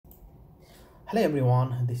Hello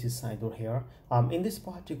everyone, this is Saidur here. In this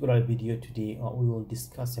particular video today, we will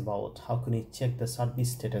discuss about how can you check the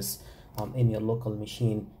service status in your local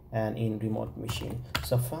machine and in remote machine.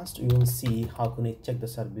 So first we will see how can you check the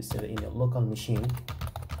service status in your local machine,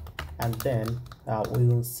 and then we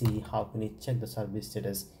will see how can you check the service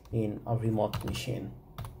status in a remote machine.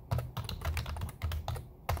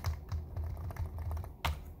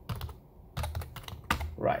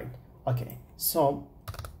 Right. Okay. So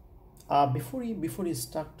before you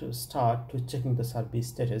start to checking the service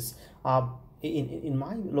status, in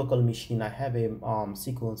my local machine I have a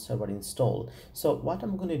SQL server installed. So what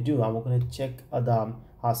I'm going to do, I'm going to check the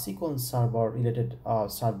SQL server related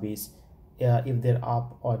service, if they're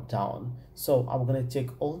up or down. So I'm going to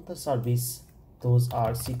check all the service those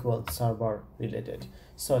are SQL server related.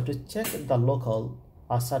 So to check the local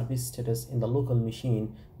service status in the local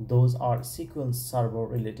machine, those are SQL server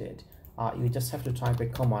related. You just have to type a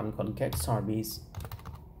command called get service.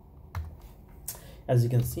 As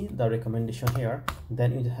you can see the recommendation here,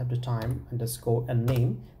 then you have to type underscore and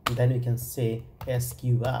name, and then you can say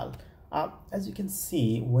SQL. As you can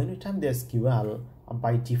see, when you type the SQL,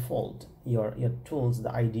 by default your tools,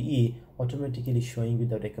 the IDE, automatically showing you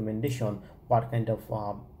the recommendation what kind of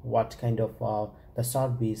the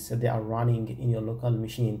service they are running in your local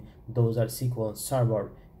machine. Those are SQL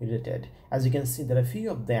server related. As you can see, there are a few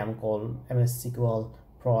of them called MS SQL,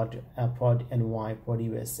 prod ny, prod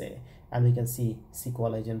USA, and you can see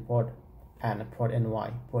SQL agent prod and prod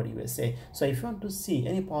ny, prod USA. So if you want to see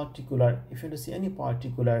any particular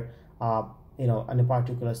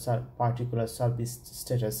particular service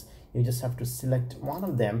status, you just have to select one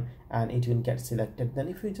of them and it will get selected. Then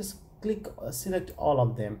if you just click select all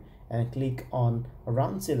of them and click on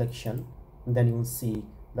run selection, then you will see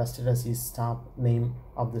the status is staff, name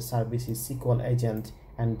of the service is SQL agent,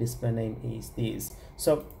 and display name is this.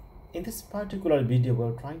 So in this particular video,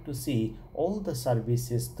 we're trying to see all the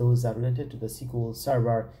services those are related to the SQL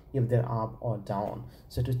server, if they're up or down.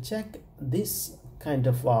 So to check this kind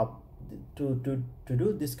of to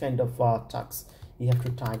do this kind of tasks, you have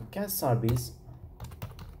to type get service,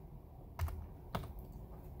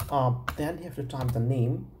 then you have to type the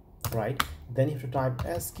name, right? Then you have to type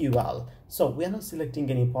SQL. So we are not selecting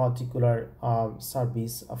any particular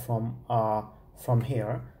service from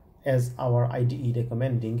here as our IDE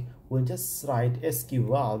recommending. We'll just write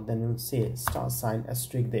SQL, then you'll say *sign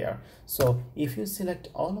asterisk there. So if you select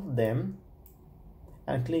all of them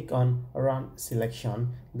and click on run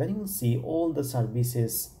selection, then you will see all the service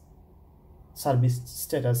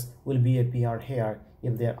status will be appear here,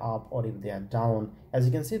 if they're up or if they are down. As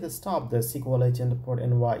you can see, the SQL agent prod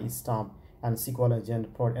ny is stop and SQL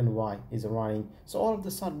agent prod ny is running. So all of the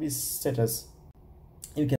service status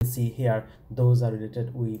you can see here, those are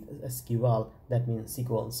related with SQL, that means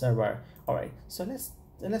SQL server. All right, so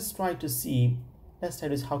let's try to see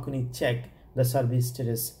how can you check the service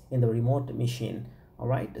status in the remote machine. All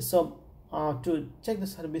right, so to check the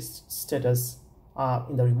service status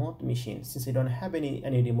in the remote machine, since I don't have any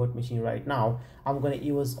remote machine right now, I'm going to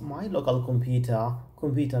use my local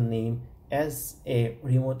computer name as a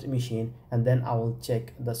remote machine, and then I will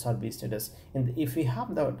check the service status. And if you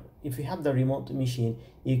have the remote machine,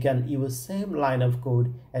 you can use same line of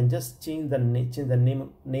code and just change the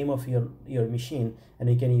name of your machine, and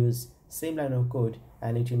you can use same line of code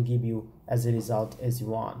and it will give you as a result as you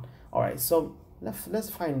want. All right, so let's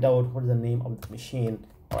find out what is the name of the machine.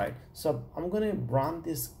 All right, so I'm going to run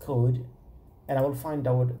this code and I will find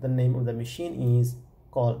out the name of the machine is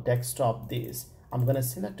called desktop this. I'm going to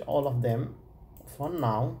select all of them for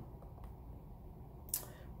now,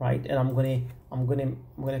 right? And I'm going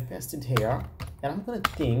to paste it here, and I'm going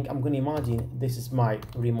to imagine this is my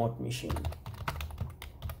remote machine,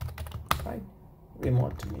 right?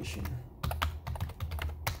 Remote machine,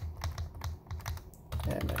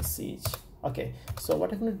 message. Okay, so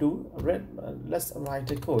what I'm going to do, let's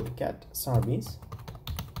write a code get service,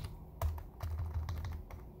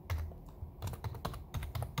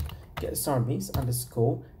 get service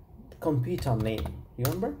underscore computer name.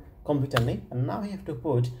 Remember, computer name, and now you have to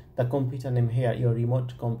put the computer name here, your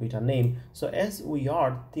remote computer name. So as we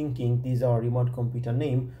are thinking these are remote computer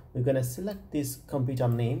name, we're going to select this computer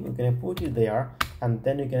name, we're going to put it there, and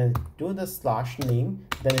then you're going to do the slash name,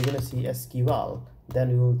 then you're going to see SQL. Then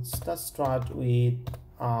we will start with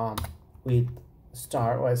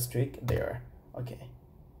star or asterisk there. Okay,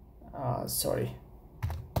 sorry,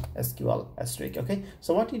 SQL asterisk. Okay,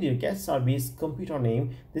 so what you do, get service computer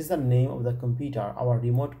name, this is the name of the computer, our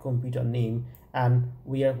remote computer name, and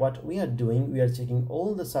what we are doing, we are checking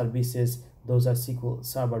all the services those are SQL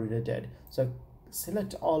server related. So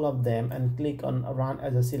select all of them and click on run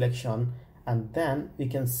as a selection, and then we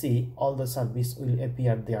can see all the service will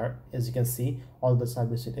appear there. As you can see, all the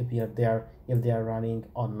service will appear there if they are running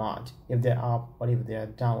or not, if they're up or if they are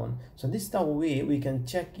down. So this is the way we can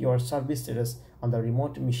check your service status on the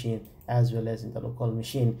remote machine as well as in the local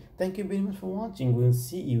machine. Thank you very much for watching. We'll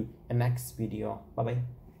see you in next video. Bye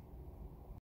bye.